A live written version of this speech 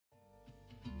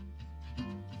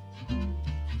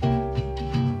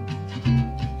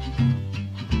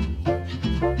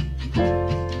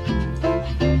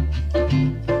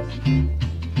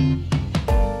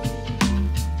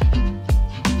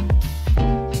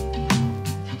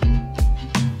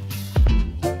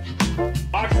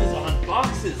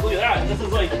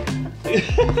feels like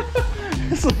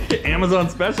it's like Amazon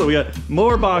special. We got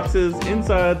more boxes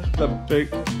inside the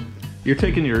big. You're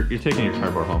taking your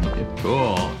cardboard home with you.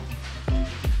 Cool.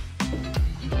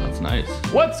 That's nice.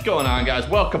 What's going on, guys?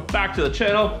 Welcome back to the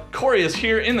channel. Corey is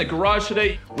here in the garage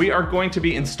today. We are going to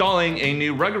be installing a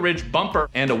new Rugged Ridge bumper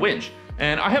and a winch.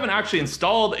 And I haven't actually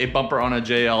installed a bumper on a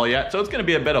JL yet, so it's gonna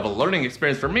be a bit of a learning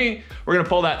experience for me. We're gonna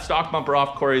pull that stock bumper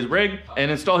off Corey's rig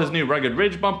and install his new Rugged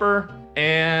Ridge bumper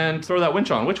and throw that winch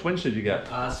on. Which winch did you get?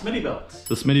 Smittybilt.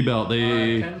 The Smittybilt,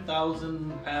 the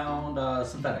 10,000 pound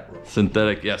synthetic rope.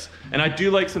 Synthetic, yes. And I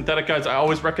do like synthetic, guys. I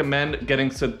always recommend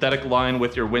getting synthetic line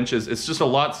with your winches. It's just a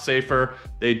lot safer.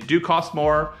 They do cost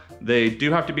more. They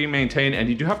do have to be maintained and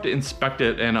you do have to inspect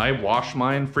it. And I wash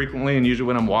mine frequently, and usually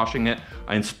when I'm washing it,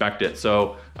 I inspect it.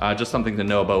 So just something to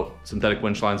know about synthetic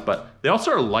winch lines, but they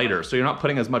also are lighter, so you're not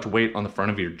putting as much weight on the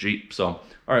front of your Jeep. So, all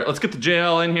right, let's get the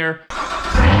JL in here.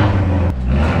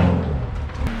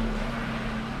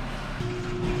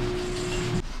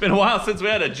 Been a while since we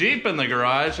had a Jeep in the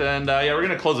garage, and yeah, we're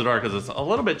gonna close the door because it's a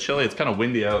little bit chilly. It's kind of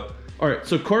windy out. All right,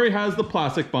 so Corey has the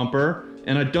plastic bumper,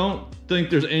 and I don't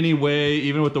think there's any way,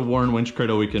 even with the worn winch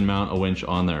cradle, we can mount a winch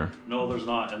on there. No, there's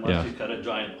not, unless you cut a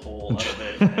giant hole out of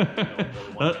it. And you don't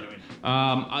really want to be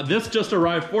doing. This just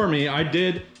arrived for me. I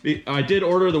did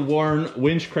order the worn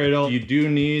winch cradle. You do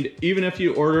need, even if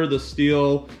you order the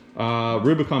steel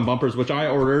Rubicon bumpers, which I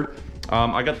ordered,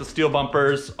 I got the steel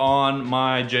bumpers on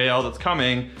my JL that's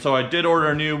coming. So I did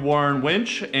order a new worn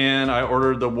winch, and I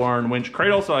ordered the worn winch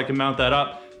cradle so I can mount that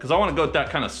up, because I want to go with that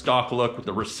kind of stock look with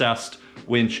the recessed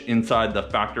winch inside the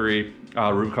factory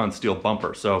Rubicon steel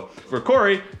bumper. So for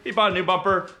Corey, he bought a new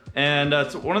bumper, and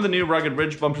it's one of the new Rugged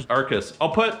Ridge bumpers, Arcus.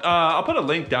 I'll put a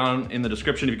link down in the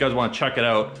description if you guys want to check it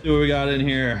out. See what we got in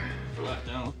here.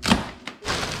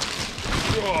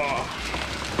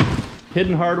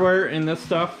 Hidden hardware in this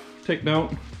stuff. Take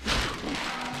note.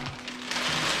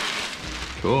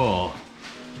 Cool.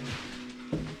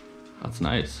 That's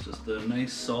nice. Just a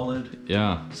nice, solid,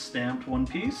 stamped one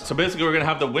piece. So basically we're gonna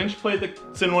have the winch plate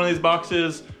that's in one of these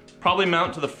boxes, probably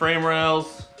mount to the frame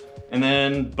rails, and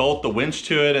then bolt the winch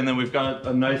to it, and then we've got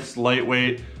a nice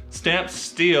lightweight stamped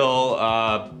steel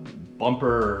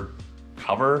bumper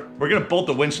cover. We're gonna bolt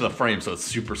the winch to the frame so it's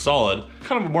super solid.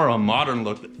 Kind of more of a modern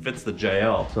look that fits the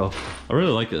JL. So I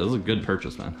really like it. This is a good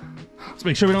purchase, man. Let's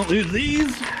make sure we don't lose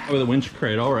these. With a winch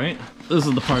cradle, right? This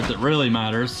is the part that really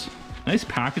matters. Nice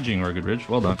packaging, Rugged Ridge.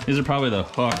 Well done. These are probably the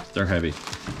hooks. They're heavy.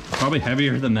 Probably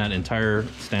heavier than that entire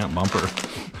stamp bumper.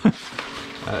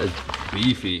 That is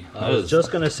beefy. I was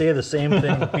just gonna say the same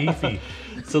thing, beefy.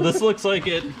 So this looks like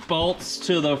it bolts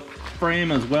to the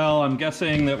frame as well. I'm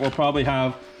guessing that we'll probably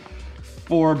have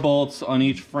 4 bolts on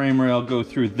each frame rail go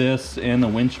through this and the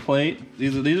winch plate.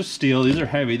 These are steel, these are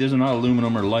heavy, these are not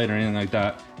aluminum or light or anything like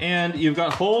that. And you've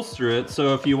got holes through it,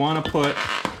 so if you want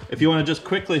to just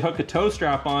quickly hook a tow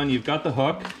strap on, you've got the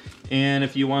hook. And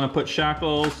if you want to put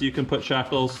shackles, you can put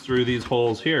shackles through these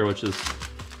holes here, which is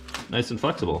nice and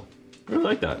flexible. I really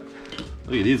like that.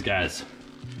 Look at these guys.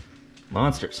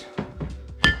 Monsters.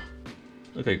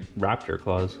 Look like raptor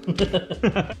claws.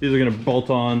 These are gonna bolt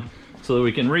on so that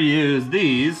we can reuse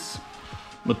these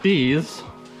with these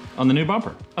on the new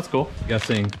bumper. That's cool. I'm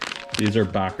guessing these are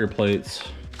backer plates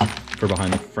for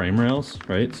behind the frame rails,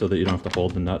 right? So that you don't have to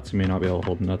hold the nuts. You may not be able to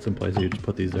hold the nuts in place. You just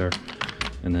put these there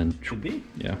and then, should be.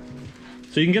 Yeah.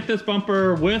 So you can get this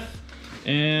bumper with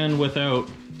and without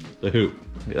the hoop.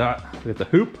 Look at that. We got the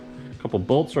hoop, a couple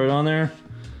bolts right on there.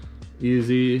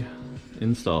 Easy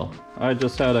install. I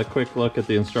just had a quick look at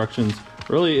the instructions.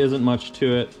 Really isn't much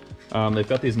to it. They've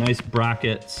got these nice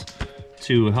brackets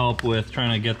to help with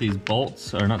trying to get these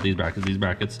bolts, or not these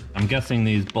brackets. I'm guessing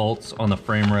these bolts on the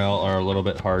frame rail are a little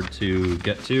bit hard to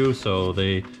get to, so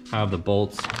they have the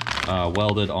bolts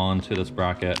welded onto this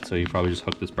bracket. So you probably just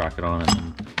hook this bracket on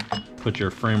and put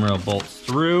your frame rail bolts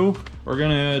through. We're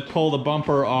gonna pull the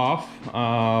bumper off.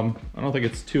 I don't think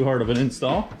it's too hard of an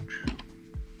install.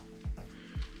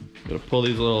 Gotta pull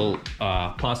these little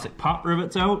plastic pop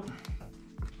rivets out.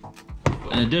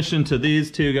 In addition to these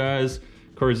two guys,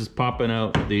 Corey's just popping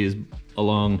out these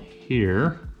along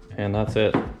here, and that's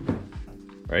it.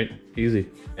 Right? Easy.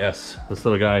 Yes, this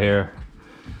little guy here.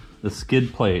 The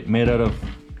skid plate made out of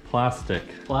plastic.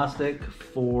 Plastic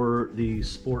for the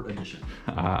Sport Edition.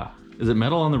 Is it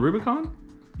metal on the Rubicon?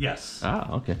 Yes.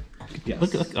 Ah, okay. Yes.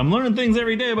 Look, I'm learning things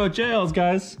every day about JLs,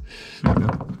 guys.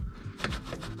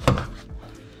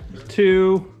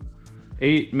 2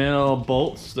 8mm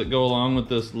bolts that go along with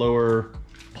this lower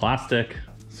plastic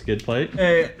skid plate.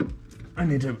 Hey, I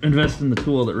need to invest in the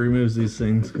tool that removes these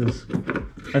things, because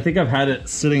I think I've had it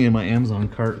sitting in my Amazon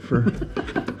cart for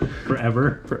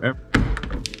forever.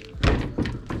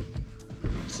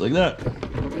 like that.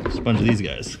 Just a bunch of these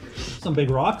guys. Some big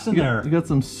rocks in there. You got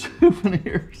some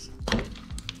souvenirs.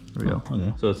 There we go.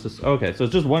 Okay. So it's just so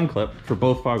it's just one clip for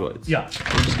both fog lights. Yeah.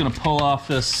 We're just gonna pull off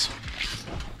this,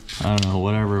 I don't know,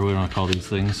 whatever we want to call these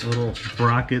things. Little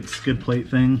bracket skid plate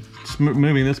thing. Just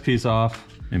moving this piece off.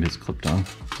 Maybe it's clipped on.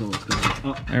 So let's go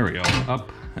up. There we go.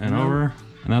 Up and over.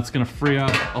 And that's gonna free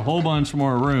up a whole bunch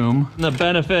more room. The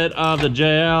benefit of the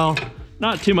JL,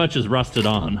 not too much is rusted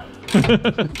on.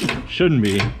 Shouldn't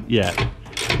be yet.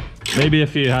 Maybe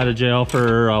if you had a JL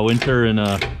for a winter in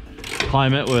a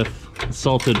climate with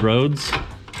salted roads.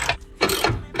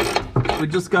 We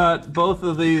just got both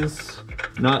of these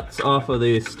nuts off of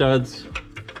the studs.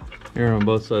 Here on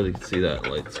both sides, you can see that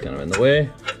light's kind of in the way.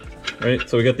 Right,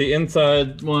 so we got the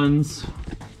inside ones,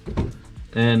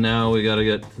 and now we gotta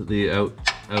get the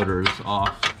outers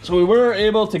off. So we were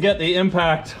able to get the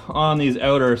impact on these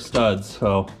outer studs,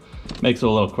 so makes it a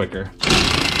little quicker.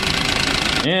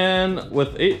 And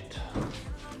with 8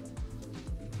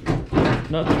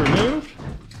 nuts removed,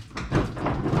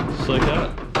 just like that.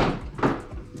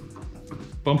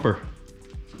 Bumper.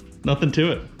 Nothing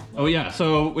to it. Oh yeah,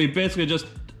 so we basically just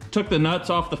took the nuts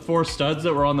off the 4 studs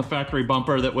that were on the factory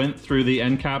bumper that went through the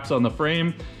end caps on the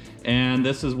frame. And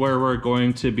this is where we're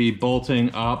going to be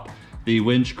bolting up the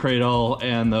winch cradle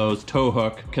and those tow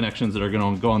hook connections that are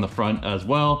gonna go on the front as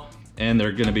well. And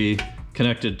they're gonna be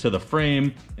connected to the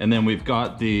frame. And then we've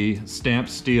got the stamped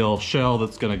steel shell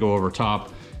that's gonna go over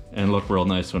top and look real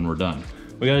nice when we're done.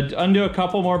 We gotta undo a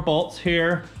couple more bolts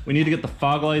here. We need to get the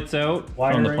fog lights out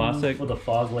from the plastic. For the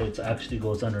fog lights actually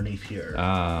goes underneath here.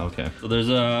 Ah, okay. So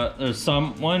there's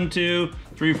some 1, 2,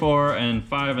 3, 4, and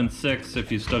 5 and 6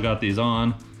 if you still got these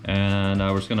on. And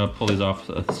we're just gonna pull these off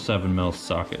a 7mm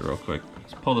socket real quick.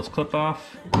 Let's pull this clip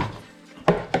off.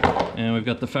 And we've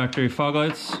got the factory fog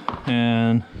lights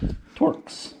and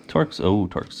Torx. Torx, oh,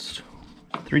 Torx.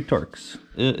 3 Torx.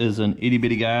 It is an itty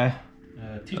bitty guy.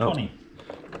 T20.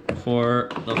 For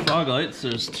the fog lights,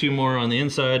 there's 2 more on the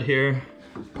inside here.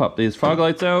 Pop these fog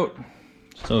lights out.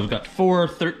 So we've got 4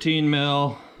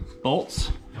 13mm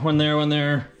bolts. One there, one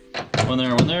there, one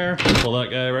there, one there. Pull that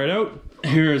guy right out.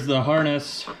 Here's the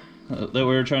harness that we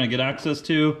were trying to get access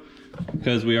to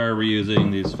because we are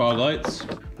reusing these fog lights.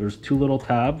 There's 2 little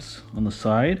tabs on the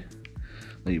side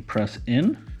that you press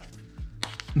in.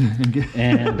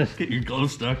 and get your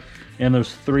glove stuck. And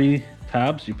there's 3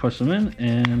 tabs, you push them in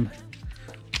and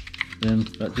then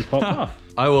that just pops off.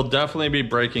 I will definitely be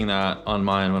breaking that on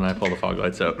mine when I pull the fog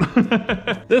lights out.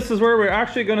 This is where we're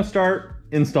actually gonna start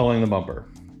installing the bumper.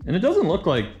 And it doesn't look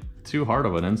like too hard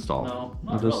of an install. No,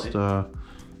 not we're just, really.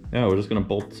 yeah, we're just gonna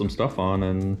bolt some stuff on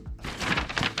and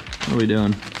what are we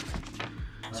doing?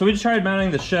 So we just tried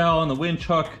mounting the shell and the winch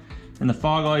hook and the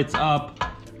fog lights up,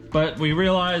 but we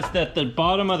realized that the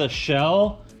bottom of the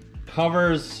shell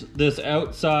covers this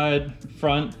outside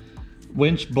front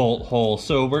winch bolt hole.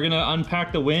 So we're gonna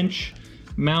unpack the winch,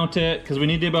 mount it, because we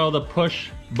need to be able to push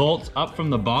bolts up from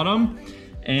the bottom,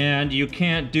 and you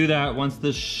can't do that once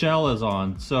the shell is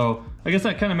on. So I guess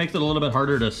that kind of makes it a little bit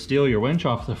harder to steal your winch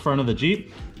off the front of the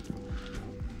Jeep.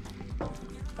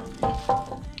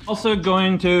 Also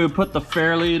going to put the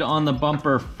fair lead on the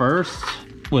bumper first.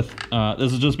 With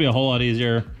this will just be a whole lot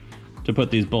easier to put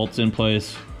these bolts in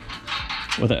place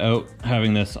without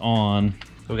having this on.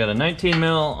 So we got a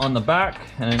 19mm on the back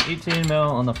and an 18mm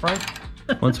on the front.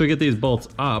 Once we get these bolts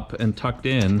up and tucked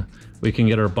in, we can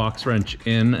get our box wrench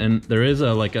in, and there is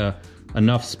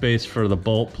enough space for the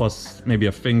bolt plus maybe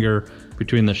a finger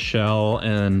between the shell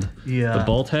and the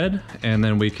bolt head, and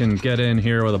then we can get in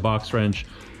here with a box wrench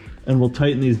and we'll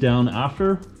tighten these down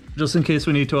after, just in case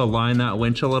we need to align that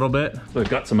winch a little bit. So we've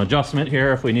got some adjustment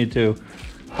here if we need to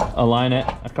align it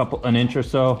an inch or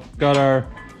so. Got our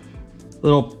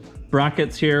little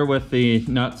brackets here with the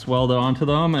nuts welded onto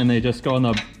them, and they just go on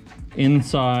the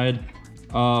inside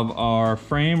of our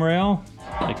frame rail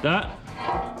like that.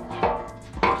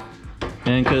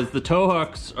 And because the tow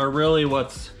hooks are really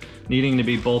what's needing to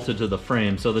be bolted to the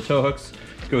frame, so the tow hooks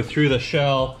go through the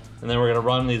shell, and then we're going to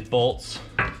run these bolts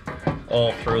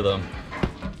all through them.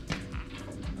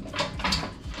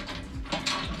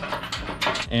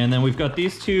 And then we've got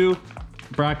these 2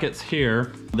 brackets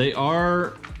here. They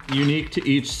are unique to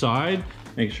each side.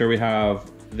 Make sure we have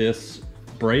this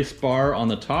brace bar on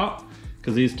the top,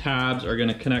 because these tabs are going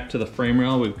to connect to the frame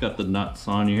rail. We've got the nuts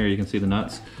on here, you can see the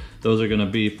nuts. Those are going to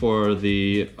be for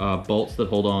the bolts that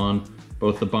hold on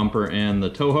both the bumper and the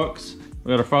tow hooks. We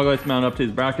got our fog lights mounted up to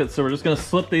these brackets, so we're just going to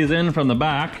slip these in from the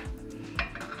back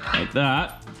like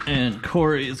that, and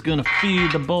Corey is going to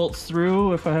feed the bolts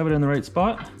through if I have it in the right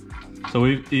spot. So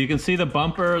you can see the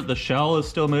bumper, the shell is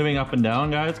still moving up and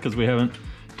down, guys, because we haven't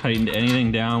tightened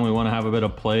anything down. We want to have a bit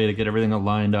of play to get everything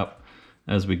lined up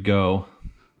as we go.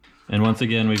 And once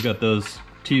again, we've got those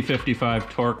T55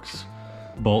 Torx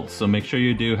bolts, so make sure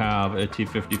you do have a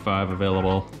T55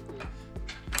 available.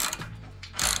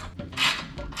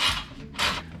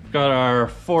 Got our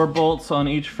 4 bolts on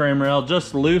each frame rail,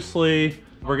 just loosely.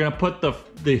 We're gonna put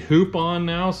the hoop on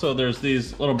now, so there's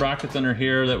these little brackets under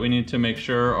here that we need to make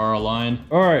sure are aligned.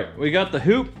 All right, we got the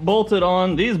hoop bolted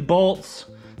on. These bolts,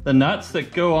 the nuts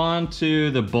that go on to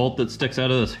the bolt that sticks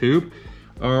out of this hoop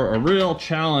are a real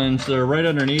challenge. They're right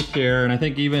underneath here, and I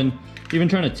think even trying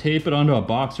to tape it onto a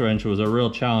box wrench was a real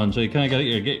challenge. So you kind of gotta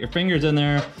get your fingers in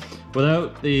there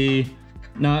without the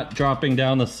nut dropping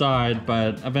down the side,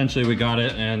 but eventually we got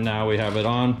it and now we have it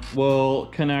on. We'll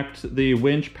connect the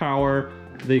winch power.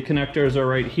 The connectors are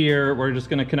right here. We're just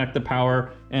gonna connect the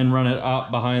power and run it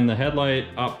up behind the headlight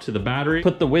up to the battery.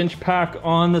 Put the winch pack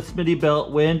on the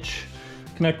Smittybilt winch,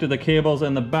 connected the cables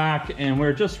in the back, and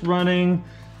we're just running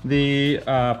the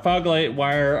fog light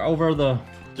wire over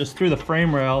just through the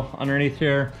frame rail underneath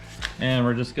here, and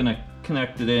we're just gonna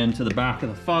connect it into the back of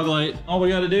the fog light. All we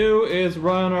gotta do is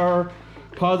run our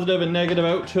positive and negative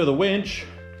out to the winch,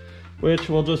 which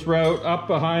we'll just route up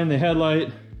behind the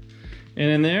headlight and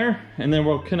in there, and then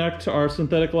we'll connect our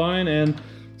synthetic line and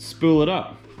spool it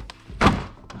up.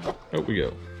 Out we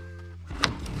go.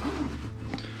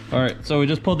 All right, so we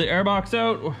just pulled the airbox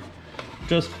out,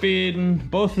 just feeding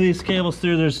both of these cables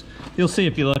through. You'll see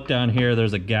if you look down here,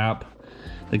 there's a gap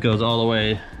that goes all the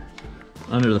way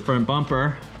under the front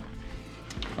bumper,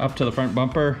 up to the front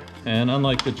bumper. And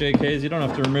unlike the JKs, you don't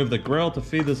have to remove the grill to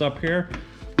feed this up here.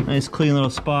 Nice clean little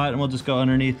spot, and we'll just go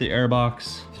underneath the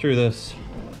airbox through this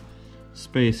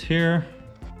space here.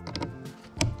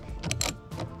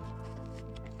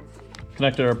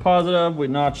 Connected our positive, we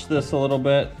notched this a little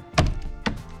bit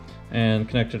and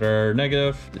connected our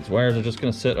negative. These wires are just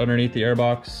gonna sit underneath the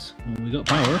airbox. And we got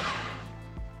power.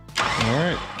 All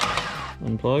right,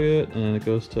 unplug it, and it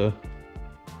goes to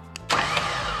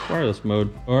wireless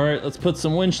mode. All right, let's put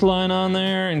some winch line on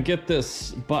there and get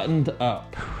this buttoned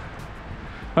up.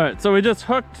 All right, so we just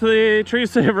hooked the tree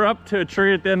saver up to a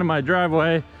tree at the end of my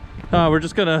driveway. We're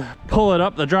just gonna pull it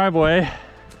up the driveway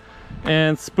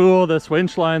and spool this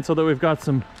winch line so that we've got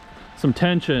some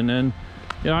tension. And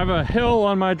you know, I have a hill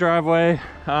on my driveway,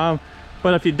 but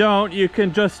if you don't, you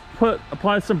can just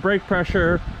apply some brake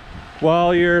pressure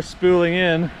while you're spooling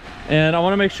in. And I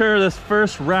want to make sure this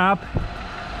first wrap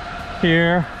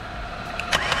here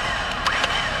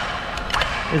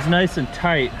is nice and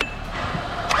tight.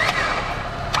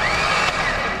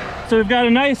 So we've got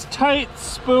a nice tight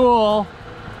spool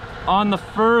on the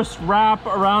first wrap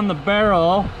around the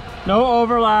barrel, no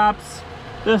overlaps.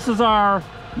 This is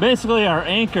basically our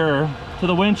anchor to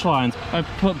the winch lines. I'm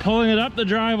pulling it up the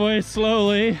driveway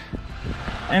slowly,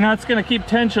 and that's gonna keep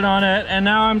tension on it. And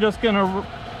now I'm just gonna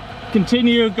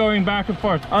continue going back and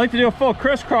forth. I like to do a full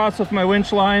crisscross with my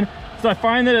winch line, because I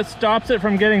find that it stops it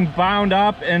from getting bound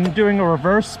up and doing a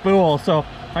reverse spool. So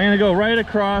I'm gonna go right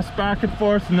across, back and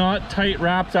forth, not tight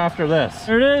wraps after this.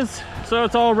 There it is. So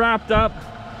it's all wrapped up,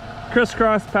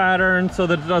 crisscross pattern, so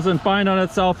that it doesn't bind on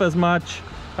itself as much.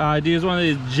 I use one of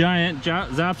these giant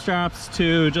zap straps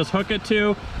to just hook it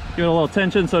to, give it a little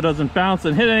tension so it doesn't bounce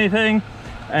and hit anything.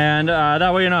 And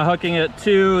that way you're not hooking it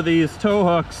to these tow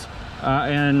hooks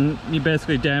and you're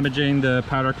basically damaging the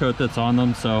powder coat that's on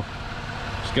them. So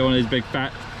just get one of these big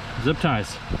fat zip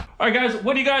ties. All right guys,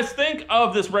 what do you guys think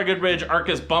of this Rugged Ridge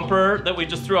Arcus bumper that we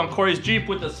just threw on Corey's Jeep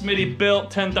with the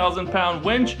Smittybilt 10,000 pound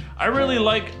winch? I really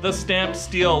like the stamped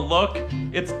steel look.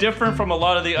 It's different from a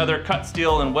lot of the other cut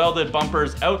steel and welded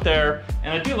bumpers out there.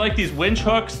 And I do like these winch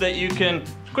hooks that you can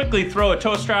quickly throw a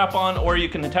tow strap on, or you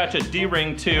can attach a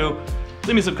D-ring to.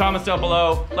 Leave me some comments down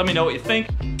below. Let me know what you think.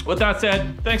 With that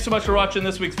said, thanks so much for watching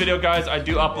this week's video, guys. I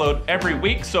do upload every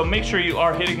week, so make sure you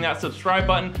are hitting that subscribe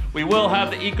button. We will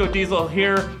have the EcoDiesel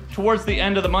here towards the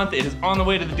end of the month. It is on the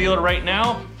way to the dealer right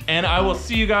now, and I will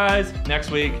see you guys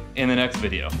next week in the next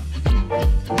video.